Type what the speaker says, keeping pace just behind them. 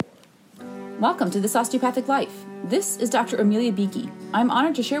Welcome to This Osteopathic Life. This is Dr. Amelia Beakey. I'm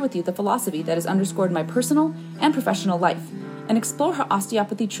honored to share with you the philosophy that has underscored my personal and professional life and explore how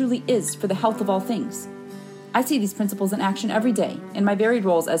osteopathy truly is for the health of all things. I see these principles in action every day in my varied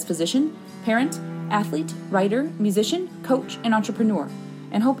roles as physician, parent, athlete, writer, musician, coach, and entrepreneur,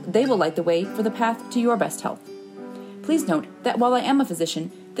 and hope they will light the way for the path to your best health. Please note that while I am a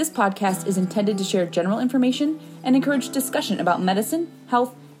physician, this podcast is intended to share general information and encourage discussion about medicine,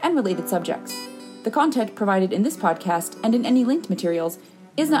 health, and related subjects. The content provided in this podcast and in any linked materials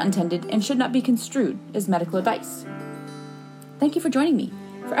is not intended and should not be construed as medical advice. Thank you for joining me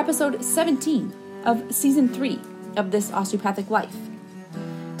for episode 17 of season 3 of This Osteopathic Life.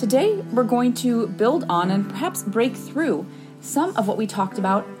 Today, we're going to build on and perhaps break through some of what we talked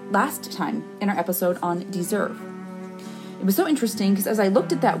about last time in our episode on deserve. It was so interesting because as I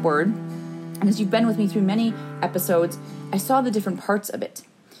looked at that word, and as you've been with me through many episodes, I saw the different parts of it.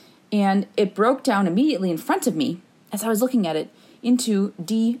 And it broke down immediately in front of me as I was looking at it into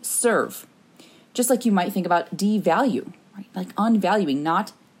deserve. Just like you might think about devalue, right? Like unvaluing,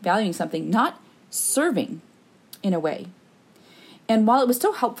 not valuing something, not serving in a way. And while it was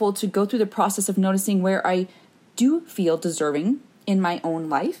so helpful to go through the process of noticing where I do feel deserving in my own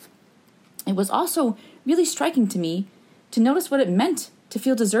life, it was also really striking to me to notice what it meant to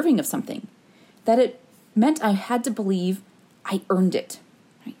feel deserving of something. That it meant I had to believe I earned it.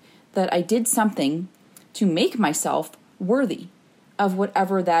 That I did something to make myself worthy of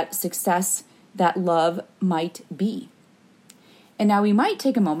whatever that success, that love might be. And now we might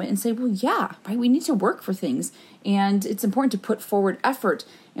take a moment and say, well, yeah, right, we need to work for things, and it's important to put forward effort,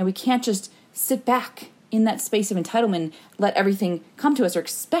 and we can't just sit back in that space of entitlement, let everything come to us, or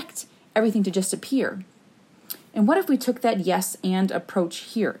expect everything to just appear. And what if we took that yes and approach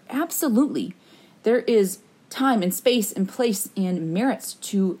here? Absolutely. There is time and space and place and merits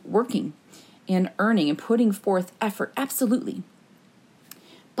to working and earning and putting forth effort. Absolutely.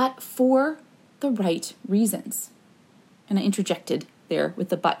 But for the right reasons. And I interjected there with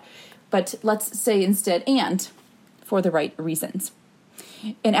the but. But let's say instead, and for the right reasons.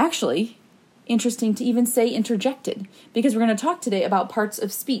 And actually, interesting to even say interjected, because we're going to talk today about parts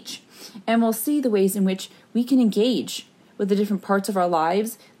of speech. And we'll see the ways in which we can engage with the different parts of our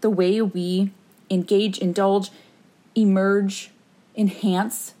lives, the way we engage, indulge, emerge,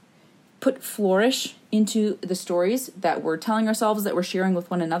 enhance, put flourish into the stories that we're telling ourselves, that we're sharing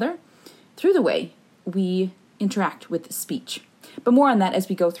with one another, through the way we interact with speech. But more on that as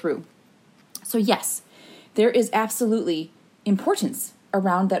we go through. So yes, there is absolutely importance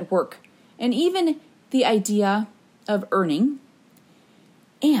around that work, and even the idea of earning.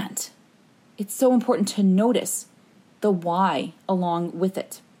 And it's so important to notice the why along with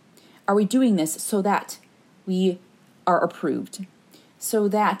it. Are we doing this so that we are approved, so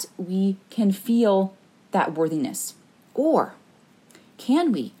that we can feel that worthiness? Or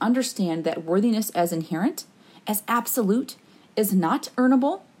can we understand that worthiness as inherent, as absolute, is not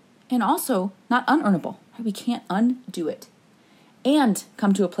earnable and also not unearnable? We can't undo it. And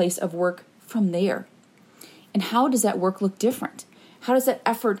come to a place of work from there. And how does that work look different? How does that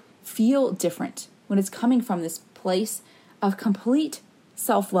effort feel different when it's coming from this place of complete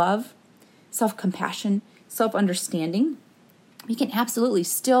self-love, self-compassion, self-understanding? We can absolutely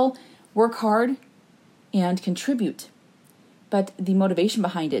still work hard and contribute, but the motivation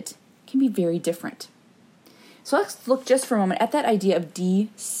behind it can be very different. So let's look just for a moment at that idea of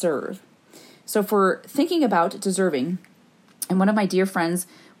deserve. So for thinking about deserving, and one of my dear friends,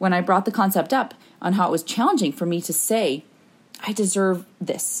 when I brought the concept up on how it was challenging for me to say, I deserve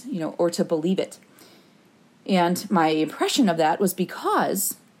this, or to believe it. And my impression of that was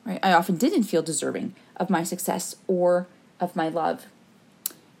because I often didn't feel deserving of my success or of my love.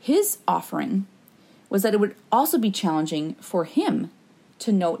 His offering was that it would also be challenging for him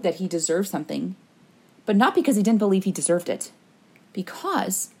to note that he deserved something, but not because he didn't believe he deserved it,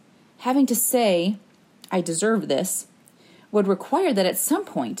 because having to say, I deserve this, would require that at some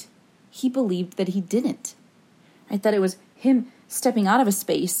point he believed that he didn't. Right? That it was him stepping out of a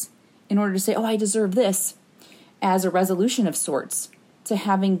space in order to say, I deserve this, as a resolution of sorts to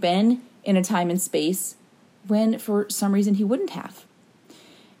having been in a time and space when for some reason he wouldn't have.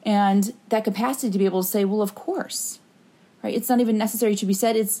 And that capacity to be able to say, well, of course, right? It's not even necessary to be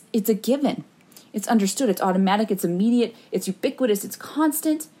said. It's a given. It's understood. It's automatic. It's immediate. It's ubiquitous. It's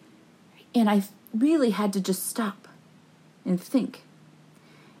constant. And I really had to just stop and think.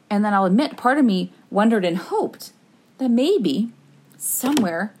 And then I'll admit, part of me wondered and hoped that maybe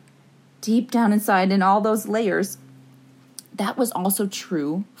somewhere deep down inside in all those layers, that was also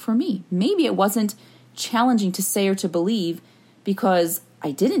true for me. Maybe it wasn't challenging to say or to believe because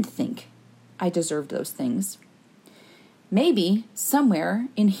I didn't think I deserved those things. Maybe somewhere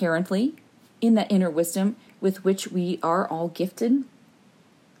inherently in that inner wisdom with which we are all gifted,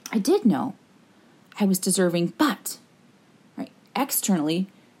 I did know I was deserving, but right, externally,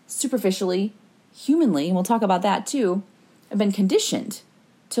 superficially, humanly, and we'll talk about that too, I've been conditioned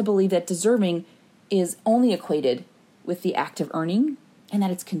to believe that deserving is only equated with the act of earning and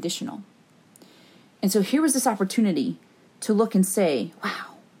that it's conditional. And so here was this opportunity to look and say,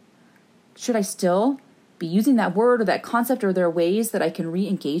 wow, should I still be using that word or that concept, or are there ways that I can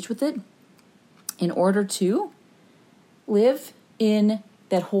re-engage with it in order to live in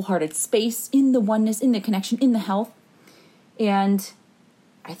that wholehearted space, in the oneness, in the connection, in the health? And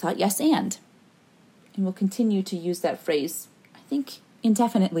I thought, yes, and we'll continue to use that phrase, I think,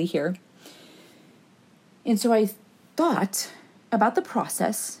 indefinitely here. And so I thought about the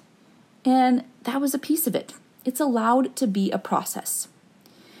process, and that was a piece of it. It's allowed to be a process.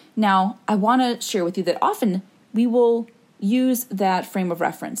 Now, I want to share with you that often we will use that frame of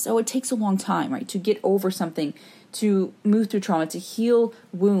reference. Oh, it takes a long time, right, to get over something, to move through trauma, to heal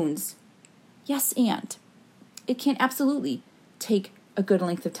wounds. Yes, and it can absolutely take a good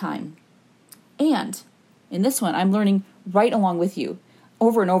length of time. And in this one, I'm learning right along with you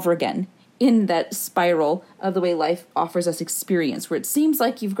over and over again in that spiral of the way life offers us experience, where it seems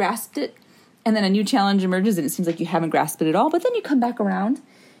like you've grasped it, and then a new challenge emerges and it seems like you haven't grasped it at all, but then you come back around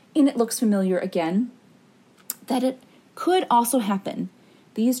and it looks familiar again, that it could also happen.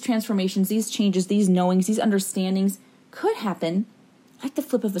 These transformations, these changes, these knowings, these understandings could happen like the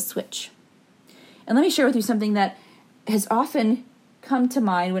flip of a switch. And let me share with you something that has often come to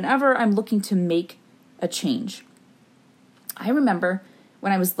mind whenever I'm looking to make a change. I remember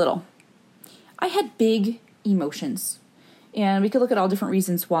when I was little, I had big emotions, and we could look at all different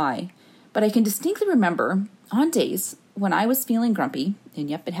reasons why. But I can distinctly remember on days when I was feeling grumpy, and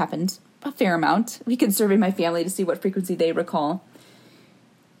yep, it happened a fair amount. We could survey my family to see what frequency they recall.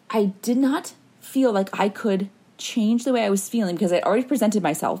 I did not feel like I could change the way I was feeling because I'd already presented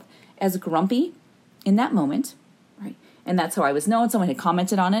myself as grumpy in that moment, right? And that's how I was known. Someone had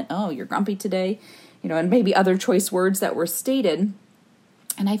commented on it. Oh, you're grumpy today, and maybe other choice words that were stated.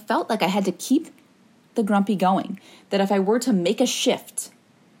 And I felt like I had to keep the grumpy going, that if I were to make a shift,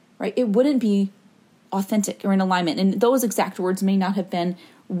 right, it wouldn't be authentic or in alignment. And those exact words may not have been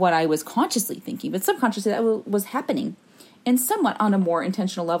what I was consciously thinking, but subconsciously that was happening, and somewhat on a more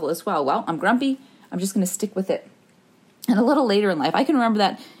intentional level as well. Well, I'm grumpy. I'm just going to stick with it. And a little later in life, I can remember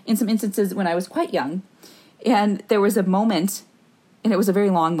that in some instances when I was quite young, and there was a moment, and it was a very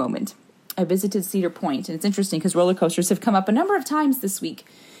long moment. I visited Cedar Point, and it's interesting because roller coasters have come up a number of times this week,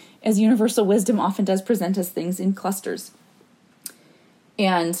 as universal wisdom often does present us things in clusters.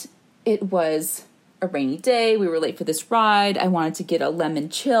 And it was a rainy day. We were late for this ride. I wanted to get a lemon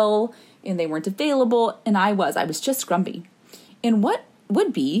chill, and they weren't available, and I was just grumpy. In what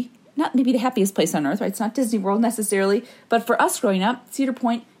would be not maybe the happiest place on earth, right? It's not Disney World necessarily, but for us growing up, Cedar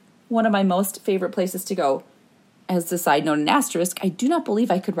Point, one of my most favorite places to go. As a side note, an asterisk, I do not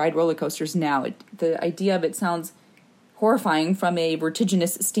believe I could ride roller coasters now. The idea of it sounds horrifying from a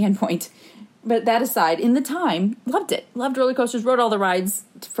vertiginous standpoint. But that aside, in the time, loved it. Loved roller coasters, rode all the rides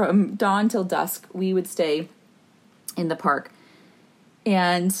from dawn till dusk. We would stay in the park.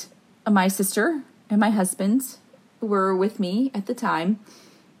 And my sister and my husband were with me at the time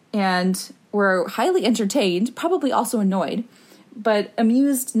and were highly entertained, probably also annoyed, but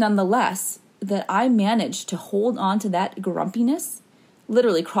amused nonetheless that I managed to hold on to that grumpiness,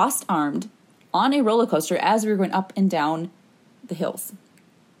 literally crossed-armed, on a roller coaster as we were going up and down the hills.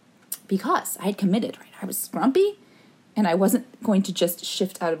 Because I had committed, right? I was grumpy, and I wasn't going to just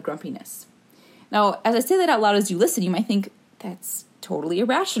shift out of grumpiness. Now, as I say that out loud as you listen, you might think that's totally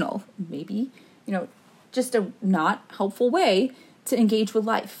irrational. Maybe, just a not helpful way to engage with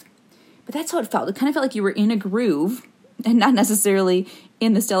life. But that's how it felt. It kind of felt like you were in a groove, and not necessarily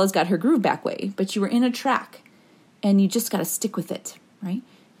in the Stella's Got Her Groove back way, but you were in a track, and you just got to stick with it, right?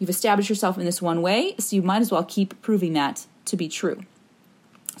 You've established yourself in this one way, so you might as well keep proving that to be true.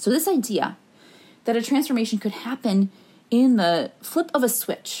 So this idea that a transformation could happen in the flip of a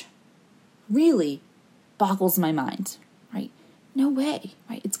switch really boggles my mind, right? No way,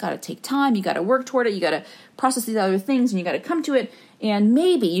 right? It's got to take time. You got to work toward it. You got to process these other things, and you got to come to it. And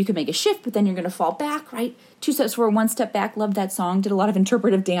maybe you can make a shift, but then you're going to fall back, right? 2 steps forward, 1 step back. Loved that song. Did a lot of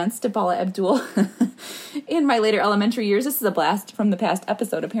interpretive dance to Paula Abdul in my later elementary years. This is a blast from the past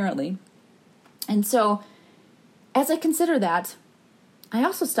episode, apparently. And so as I consider that, I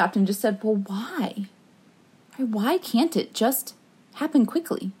also stopped and just said, well, why? Why can't it just happen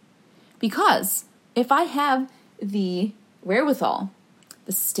quickly? Because if I have the wherewithal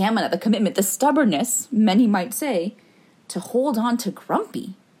the stamina, the commitment, the stubbornness, many might say, to hold on to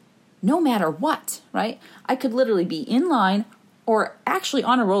grumpy no matter what, right? I could literally be in line or actually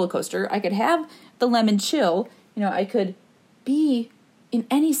on a roller coaster. I could have the lemon chill. I could be in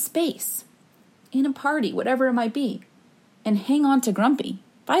any space, in a party, whatever it might be, and hang on to grumpy.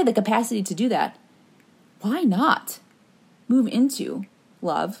 If I had the capacity to do that, why not move into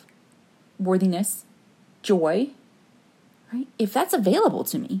love, worthiness, joy, right? If that's available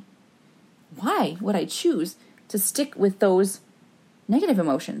to me, why would I choose to stick with those negative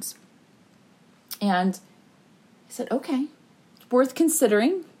emotions? And I said, okay, it's worth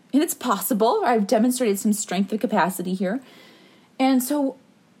considering, and it's possible. I've demonstrated some strength and capacity here. And so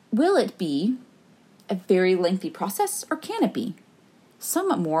will it be a very lengthy process, or can it be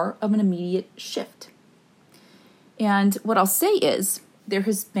somewhat more of an immediate shift? And what I'll say is there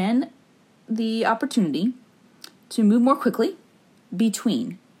has been the opportunity to move more quickly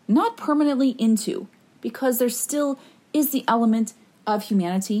between, not permanently into, because there still is the element of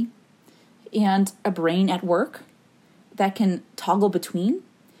humanity and a brain at work that can toggle between.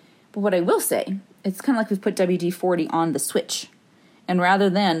 But what I will say, it's kind of like we've put WD-40 on the switch. And rather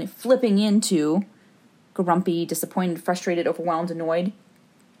than flipping into grumpy, disappointed, frustrated, overwhelmed, annoyed,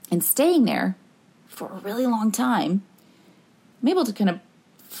 and staying there for a really long time, I'm able to kind of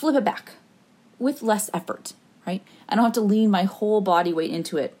flip it back with less effort, right? I don't have to lean my whole body weight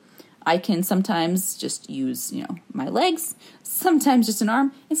into it. I can sometimes just use, my legs, sometimes just an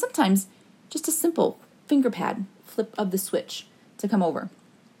arm, and sometimes just a simple finger pad flip of the switch to come over.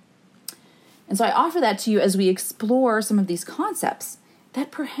 And so I offer that to you as we explore some of these concepts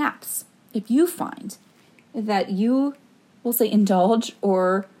that perhaps if you find that you, will say, indulge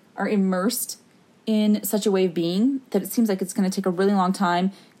or are immersed in such a way of being that it seems like it's going to take a really long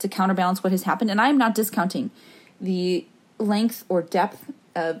time to counterbalance what has happened. And I'm not discounting the length or depth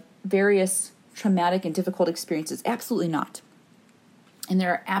of various traumatic and difficult experiences. Absolutely not. And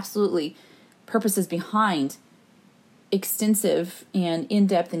there are absolutely purposes behind extensive and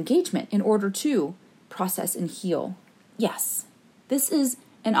in-depth engagement in order to process and heal. Yes, this is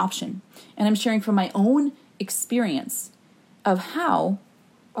an option. And I'm sharing from my own experience of how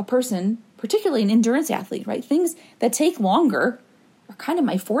a person, particularly an endurance athlete, right? Things that take longer are kind of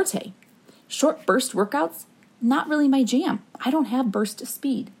my forte. Short burst workouts, not really my jam. I don't have burst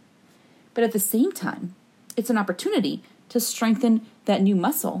speed. But at the same time, it's an opportunity to strengthen that new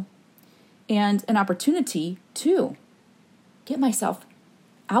muscle and an opportunity to get myself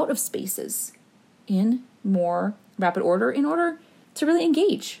out of spaces in more rapid order in order to really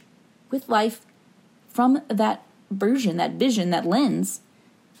engage with life from that version, that vision, that lens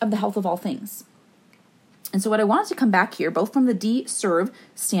of the health of all things. And so what I wanted to come back here, both from the de-serve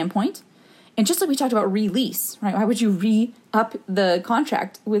standpoint, and just like we talked about release, right? Why would you re-up the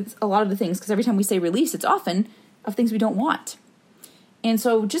contract with a lot of the things? Because every time we say release, it's often of things we don't want. And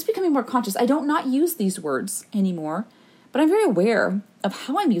so just becoming more conscious. I don't not use these words anymore, but I'm very aware of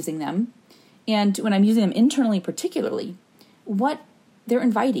how I'm using them. And when I'm using them internally particularly, what they're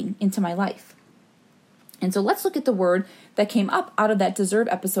inviting into my life. And so let's look at the word that came up out of that deserve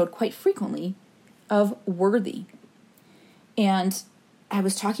episode quite frequently of worthy. And I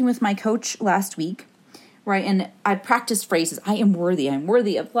was talking with my coach last week, right? And I practiced phrases. I am worthy. I'm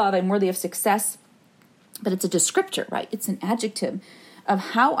worthy of love. I'm worthy of success. But it's a descriptor, right? It's an adjective of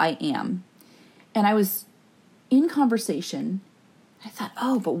how I am. And I was in conversation. I thought,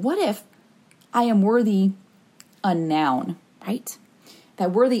 but what if I am worthy a noun, right?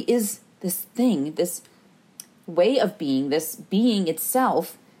 That worthy is this thing, this way of being, this being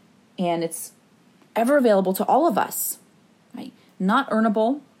itself, and it's ever available to all of us, right? Not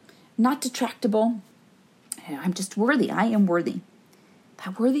earnable, not detractable. I'm just worthy. I am worthy.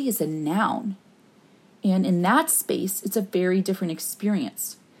 That worthy is a noun. And in that space, it's a very different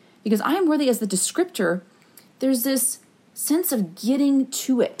experience. Because I am worthy as the descriptor, there's this sense of getting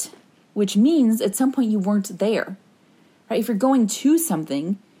to it, which means at some point you weren't there, right? If you're going to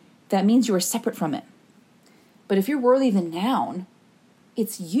something, that means you are separate from it. But if you're worthy the noun,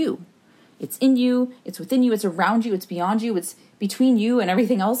 it's you. It's in you, it's within you, it's around you, it's beyond you, it's between you and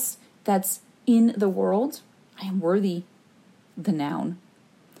everything else that's in the world. I am worthy the noun.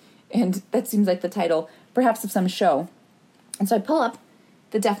 And that seems like the title, perhaps, of some show. And so I pull up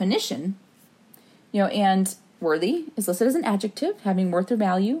the definition, and worthy is listed as an adjective, having worth or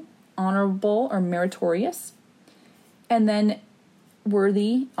value, honorable or meritorious. And then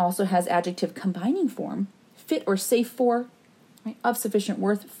worthy also has adjective combining form, fit or safe for, right, of sufficient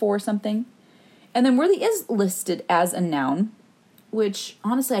worth for something. And then worthy is listed as a noun, which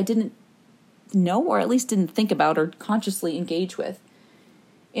honestly I didn't know, or at least didn't think about or consciously engage with.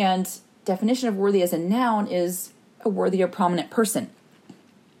 And definition of worthy as a noun is a worthy or prominent person.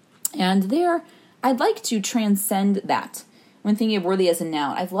 And there, I'd like to transcend that. When thinking of worthy as a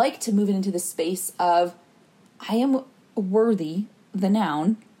noun, I'd like to move it into the space of I am worthy, the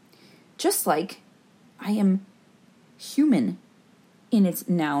noun, just like I am human in its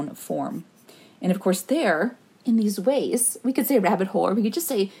noun form. And of course there, in these ways, we could say rabbit hole, or we could just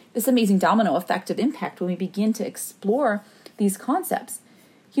say this amazing domino effect of impact when we begin to explore these concepts.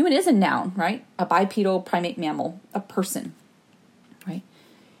 Human is a noun, right? A bipedal primate mammal, a person, right?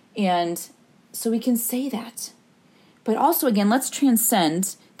 And so we can say that. But also, again, let's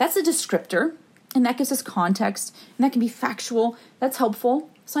transcend. That's a descriptor, and that gives us context, and that can be factual. That's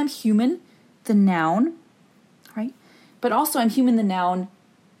helpful. So I'm human, the noun, right? But also I'm human, the noun,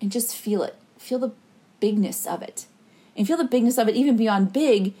 and just feel it. Feel the bigness of it. And feel the bigness of it even beyond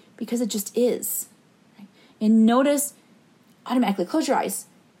big, because it just is. Right? And notice, automatically close your eyes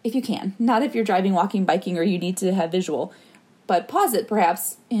if you can. Not if you're driving, walking, biking, or you need to have visual. But pause it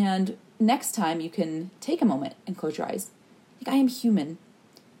perhaps, and next time you can take a moment and close your eyes. Like, I am human.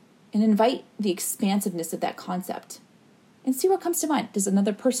 And invite the expansiveness of that concept. And see what comes to mind. Does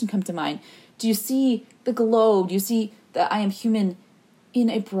another person come to mind? Do you see the globe? Do you see that I am human in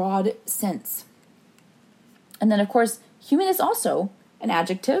a broad sense? And then, of course, human is also an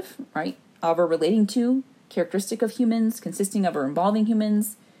adjective, right? Of or relating to, characteristic of humans, consisting of or involving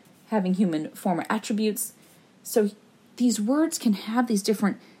humans, having human form or attributes. So these words can have these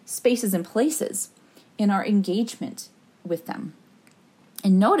different spaces and places in our engagement with them.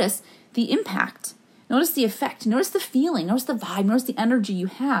 And notice the impact, notice the effect, notice the feeling, notice the vibe, notice the energy you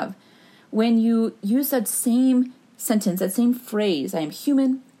have when you use that same sentence, that same phrase, I am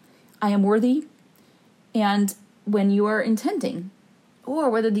human, I am worthy, and when you are intending, or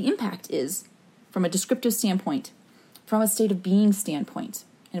whether the impact is from a descriptive standpoint, from a state of being standpoint.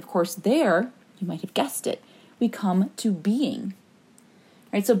 And of course there, you might have guessed it, we come to being.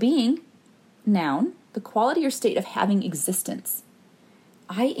 Right? So being, noun, the quality or state of having existence.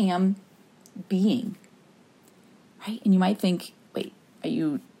 I am being. Right? And you might think, wait, are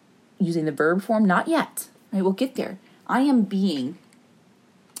you using the verb form? Not yet. Right? We'll get there. I am being.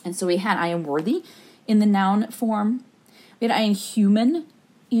 And so we had I am worthy in the noun form. We had I am human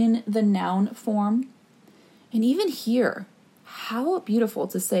in the noun form. And even here, how beautiful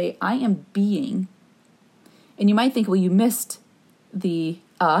to say I am being. And you might think, well, you missed the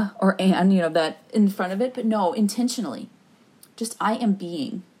or and, that in front of it. But no, intentionally. Just I am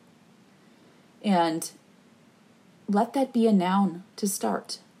being. And let that be a noun to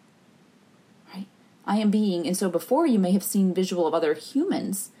start. Right? I am being. And so before you may have seen visual of other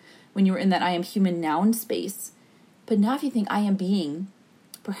humans when you were in that I am human noun space. But now if you think I am being,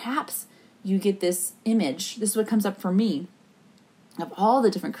 perhaps you get this image. This is what comes up for me of all the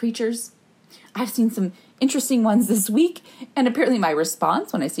different creatures. I've seen some interesting ones this week, and apparently my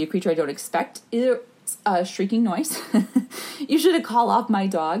response when I see a creature I don't expect is a shrieking noise. Usually to call off my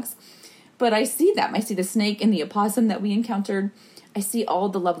dogs. But I see them. I see the snake and the opossum that we encountered. I see all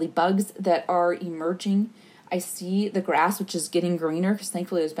the lovely bugs that are emerging. I see the grass, which is getting greener because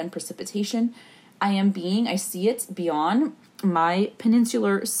thankfully there's been precipitation. I am being. I see it beyond my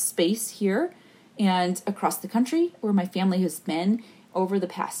peninsular space here and across the country where my family has been over the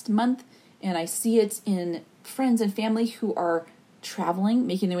past month. And I see it in friends and family who are traveling,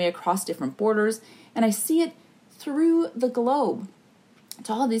 making their way across different borders. And I see it through the globe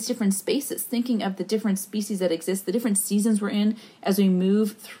to all these different spaces, thinking of the different species that exist, the different seasons we're in as we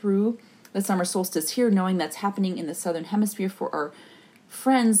move through the summer solstice here, knowing that's happening in the southern hemisphere for our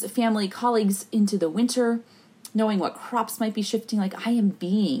friends, family, colleagues into the winter, knowing what crops might be shifting. Like I am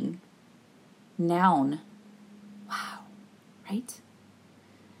being. Noun. Wow. Right?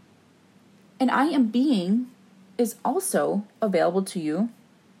 And I am being is also available to you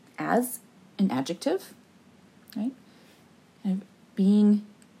as an adjective, right? And being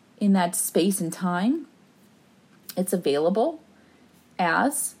in that space and time, it's available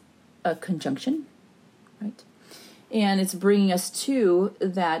as a conjunction, right? And it's bringing us to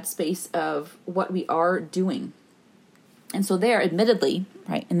that space of what we are doing. And so there, admittedly,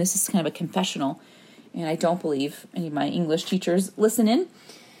 right, and this is kind of a confessional, and I don't believe any of my English teachers listen in,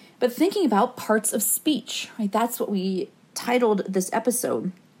 but thinking about parts of speech, right? That's what we titled this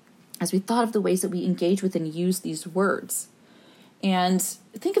episode as we thought of the ways that we engage with and use these words. And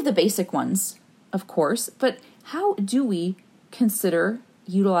think of the basic ones, of course, but how do we consider,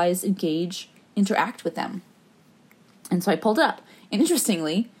 utilize, engage, interact with them? And so I pulled it up. And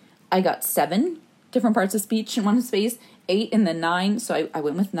interestingly, I got 7 different parts of speech in one space, 8 and then 9. So I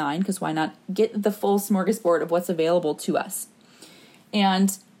went with 9 because why not get the full smorgasbord of what's available to us?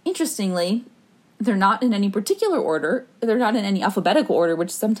 And interestingly, they're not in any particular order. They're not in any alphabetical order,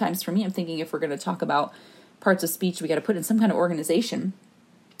 which sometimes for me, I'm thinking if we're going to talk about parts of speech, we got to put in some kind of organization.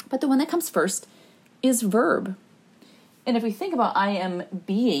 But the one that comes first is verb. And if we think about I am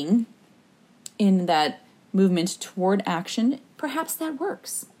being in that movement toward action, perhaps that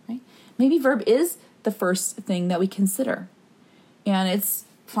works, right? Maybe verb is the first thing that we consider. And its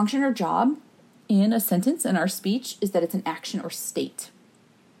function or job in a sentence in our speech is that it's an action or state.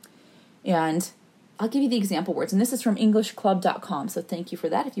 And I'll give you the example words. And this is from EnglishClub.com. So thank you for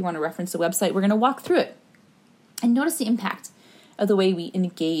that. If you want to reference the website, we're going to walk through it. And notice the impact of the way we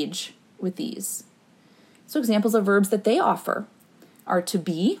engage with these. So examples of verbs that they offer are to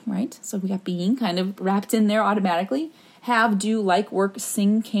be, right? So we got being kind of wrapped in there automatically. Have, do, like, work,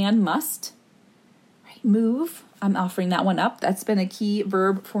 sing, can, must. Right? Move. I'm offering that one up. That's been a key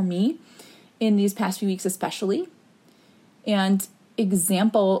verb for me in these past few weeks especially. And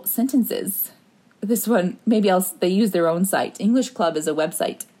example sentences. This one, maybe they use their own site. English Club is a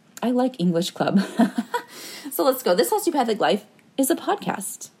website. I like English Club. So let's go. This Osteopathic Life is a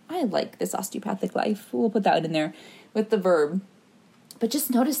podcast. I like This Osteopathic Life. We'll put that in there with the verb. But just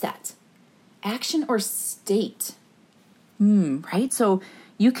notice that. Action or state. Right? So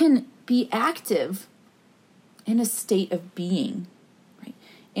you can be active in a state of being. Right?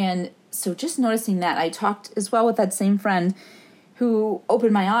 And so just noticing that, I talked as well with that same friend who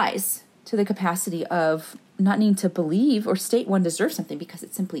opened my eyes to the capacity of not needing to believe or state one deserves something because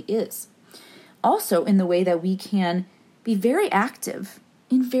it simply is. Also in the way that we can be very active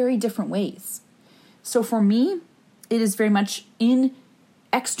in very different ways. So for me, it is very much in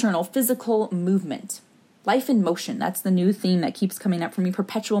external physical movement. Life in motion, that's the new theme that keeps coming up for me.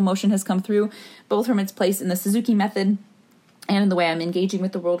 Perpetual motion has come through, both from its place in the Suzuki method and in the way I'm engaging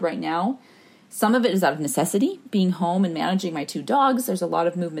with the world right now. Some of it is out of necessity, being home and managing my 2 dogs. There's a lot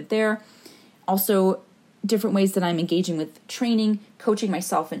of movement there. Also, different ways that I'm engaging with training, coaching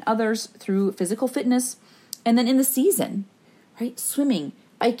myself and others through physical fitness. And then in the season, right? Swimming,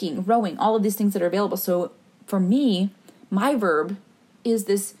 biking, rowing, all of these things that are available. So for me, my verb is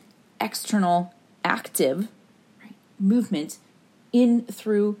this external active, right, movement in,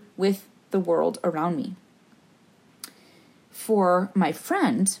 through, with the world around me. For my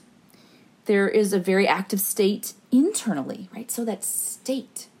friend, there is a very active state internally, right? So that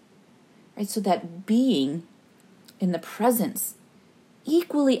state, right? So that being in the presence,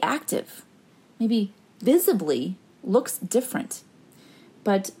 equally active, maybe visibly looks different,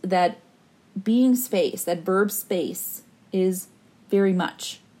 but that being space, that verb space is very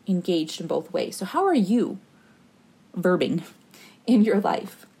much engaged in both ways. So how are you verbing in your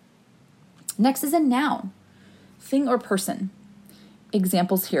life? Next is a noun, thing or person.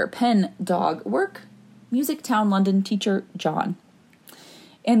 Examples here: pen, dog, work, music, town, London, teacher, John.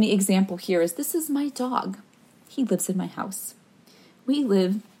 And the example here is, this is my dog. He lives in my house. We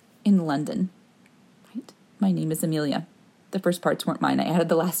live in London. Right? My name is Amelia. The first parts weren't mine. I added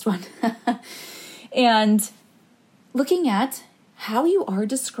the last one. And looking at how you are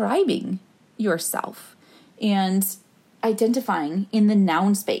describing yourself and identifying in the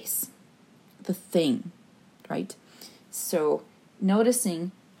noun space, the thing, right? So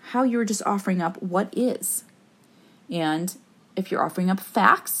noticing how you're just offering up what is. And if you're offering up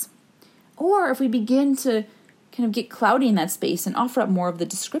facts, or if we begin to kind of get cloudy in that space and offer up more of the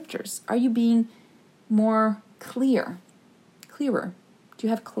descriptors, are you being more clearer? Do you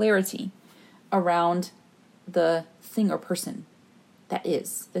have clarity around the thing or person that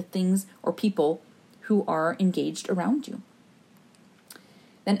is, the things or people who are engaged around you?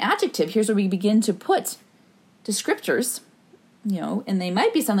 Then adjective, here's where we begin to put descriptors, and they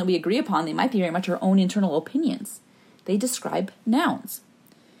might be something that we agree upon. They might be very much our own internal opinions. They describe nouns.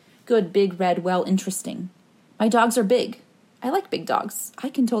 Good, big, red, well, interesting. My dogs are big. I like big dogs. I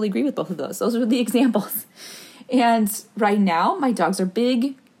can totally agree with both of those. Those are the examples. And right now, my dogs are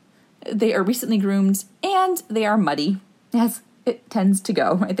big, they are recently groomed, and they are muddy, as it tends to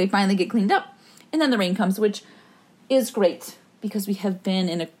go, right? They finally get cleaned up, and then the rain comes, which is great because we have been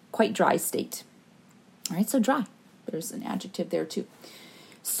in a quite dry state. All right, so dry. There's an adjective there too.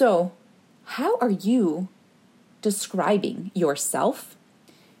 So how are you describing yourself,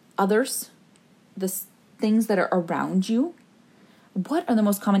 others, the things that are around you? What are the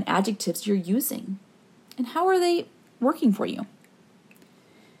most common adjectives you're using? And how are they working for you?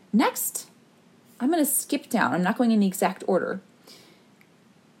 Next, I'm going to skip down. I'm not going in the exact order,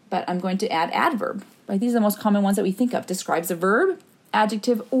 but I'm going to add adverb. Right? These are the most common ones that we think of. Describes a verb,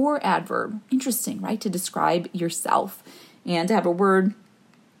 adjective, or adverb. Interesting, right? To describe yourself and to have a word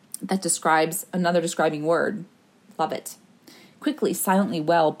that describes another describing word. Love it. quickly, silently,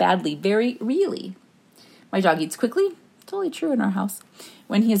 well, badly, very, really. My dog eats quickly. Totally true in our house.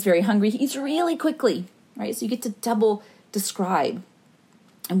 When he is very hungry, he eats really quickly, right? So you get to double describe.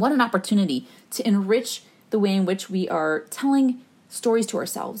 And what an opportunity to enrich the way in which we are telling stories to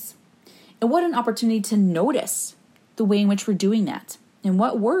ourselves. And what an opportunity to notice the way in which we're doing that and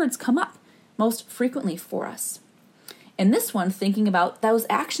what words come up most frequently for us. And this one, thinking about those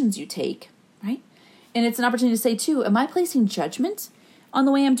actions you take, right? And it's an opportunity to say too, am I placing judgment on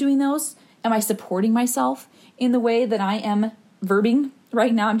the way I'm doing those? Am I supporting myself in the way that I am verbing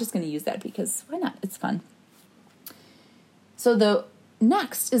right now? I'm just going to use that because why not? It's fun. So the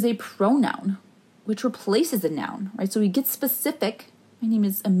next is a pronoun, which replaces a noun, right? So we get specific. My name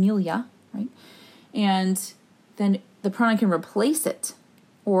is Amelia, right? And then the pronoun can replace it.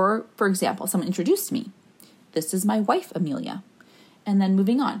 Or, for example, someone introduced me. This is my wife, Amelia. And then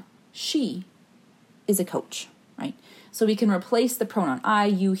moving on, she is a coach, right? So we can replace the pronoun I,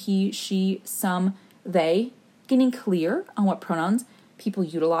 you, he, she, some, they, getting clear on what pronouns people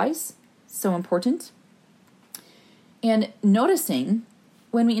utilize. So important. And noticing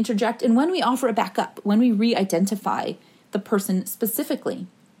when we interject and when we offer it back up, when we re-identify the person specifically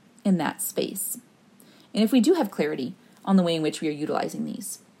in that space. And if we do have clarity on the way in which we are utilizing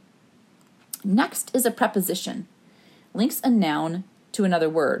these. Next is a preposition. Links a noun to another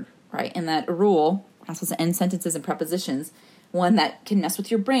word, right? And that rule, I'm supposed to end sentences and prepositions, one that can mess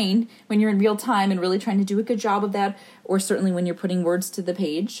with your brain when you're in real time and really trying to do a good job of that, or certainly when you're putting words to the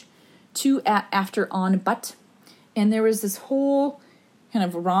page. To, at, after, on, but. And there was this whole kind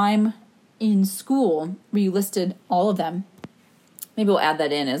of rhyme in school where you listed all of them. Maybe we'll add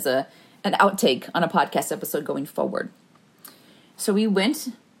that in as an outtake on a podcast episode going forward. So we went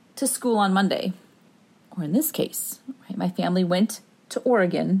to school on Monday, or in this case, right, my family went to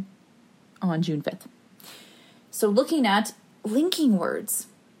Oregon on June 5th. So looking at linking words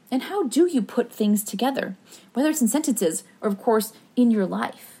and how do you put things together, whether it's in sentences or, of course, in your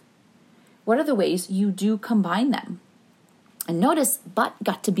life. What are the ways you do combine them? And notice but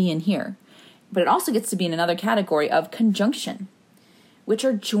got to be in here, but it also gets to be in another category of conjunction, which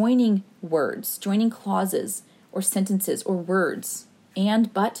are joining words, joining clauses or sentences or words,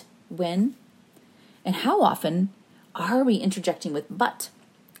 and, but, when, and how often are we interjecting with but?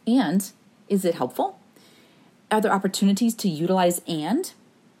 And is it helpful? Are there opportunities to utilize and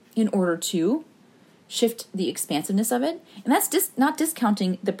in order to shift the expansiveness of it? And that's not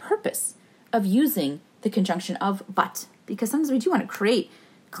discounting the purpose of using the conjunction of but, because sometimes we do want to create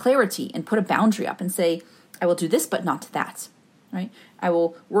clarity and put a boundary up and say, I will do this, but not that, right? I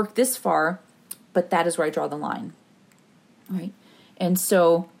will work this far, but that is where I draw the line, right? And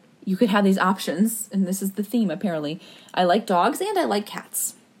so you could have these options, and this is the theme apparently. I like dogs and I like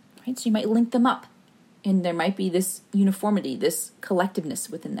cats, right? So you might link them up, and there might be this uniformity, this collectiveness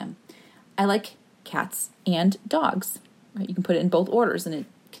within them. I like cats and dogs, right? You can put it in both orders, and it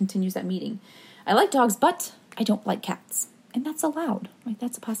continues that meeting. I like dogs, but I don't like cats, and that's allowed, right?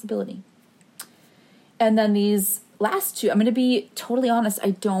 That's a possibility. And then these last two, I'm going to be totally honest,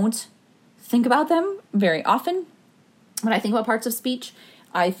 I don't think about them very often. When I think about parts of speech,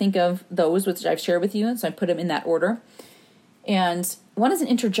 I think of those which I've shared with you, so I put them in that order. And one is an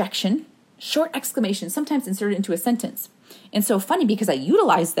interjection, short exclamation, sometimes inserted into a sentence. And so funny because I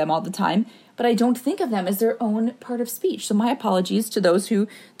utilize them all the time, but I don't think of them as their own part of speech. So my apologies to those who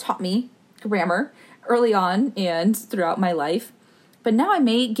taught me grammar early on and throughout my life. But now I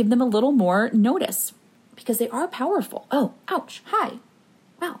may give them a little more notice because they are powerful. Oh, ouch, hi,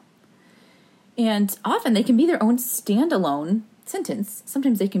 wow. And often they can be their own standalone sentence.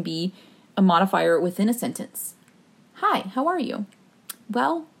 Sometimes they can be a modifier within a sentence. Hi, how are you?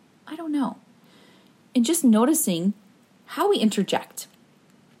 Well, I don't know. And just noticing how we interject,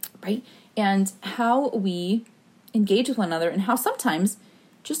 right? And how we engage with one another, and how sometimes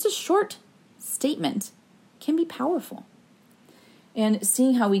just a short statement can be powerful. And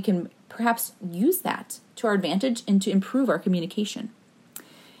seeing how we can perhaps use that to our advantage and to improve our communication.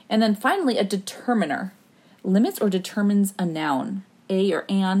 And then finally, a determiner. Limits or determines a noun. A or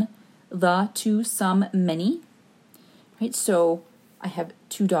an, the, to, some, many. Right? So I have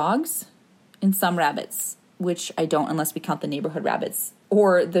 2 dogs and some rabbits, which I don't unless we count the neighborhood rabbits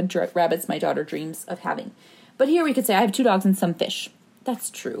or the rabbits my daughter dreams of having. But here we could say I have 2 dogs and some fish.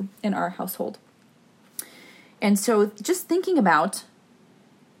 That's true in our household. And so just thinking about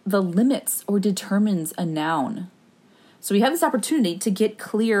the limits or determines a noun. So we have this opportunity to get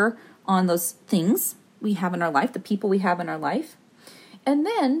clear on those things we have in our life, the people we have in our life, and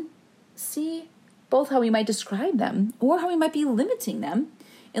then see both how we might describe them or how we might be limiting them.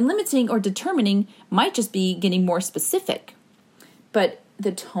 And limiting or determining might just be getting more specific. but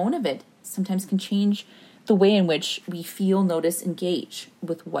the tone of it sometimes can change the way in which we feel, notice, engage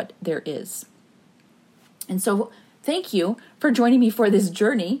with what there is. And so thank you for joining me for this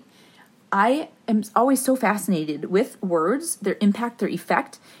journey. I am always so fascinated with words, their impact, their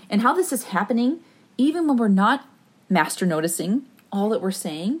effect, and how this is happening even when we're not master noticing all that we're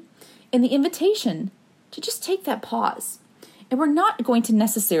saying, and the invitation to just take that pause. And we're not going to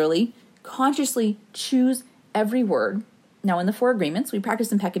necessarily consciously choose every word. Now, in the 4 agreements, we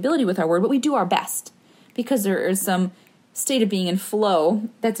practice impeccability with our word, but we do our best because there is some state of being in flow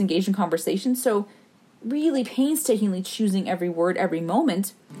that's engaged in conversation. So really painstakingly choosing every word, every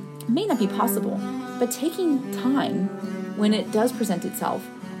moment may not be possible, but taking time when it does present itself,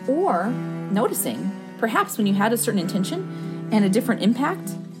 or noticing perhaps when you had a certain intention and a different impact,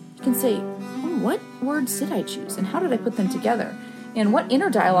 you can say, oh, what words did I choose and how did I put them together? And what inner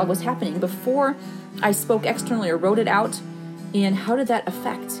dialogue was happening before I spoke externally or wrote it out? And how did that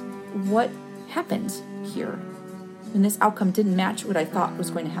affect what happened here when this outcome didn't match what I thought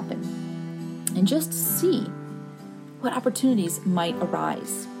was going to happen? And just see what opportunities might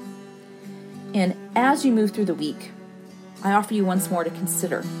arise. And as you move through the week, I offer you once more to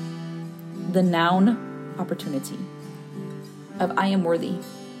consider the noun opportunity of I am worthy,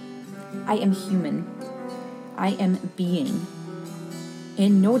 I am human, I am being.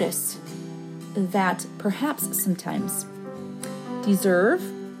 And notice that perhaps sometimes deserve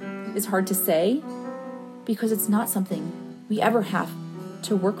is hard to say because it's not something we ever have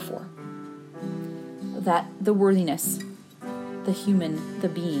to work for. That the worthiness, the human, the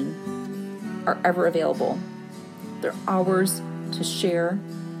being are ever available. They're ours to share,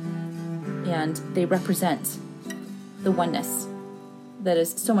 and they represent the oneness that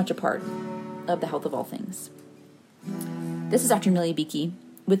is so much a part of the health of all things. This is Dr. Amelia Beakey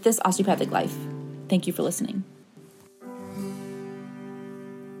with This Osteopathic Life. Thank you for listening.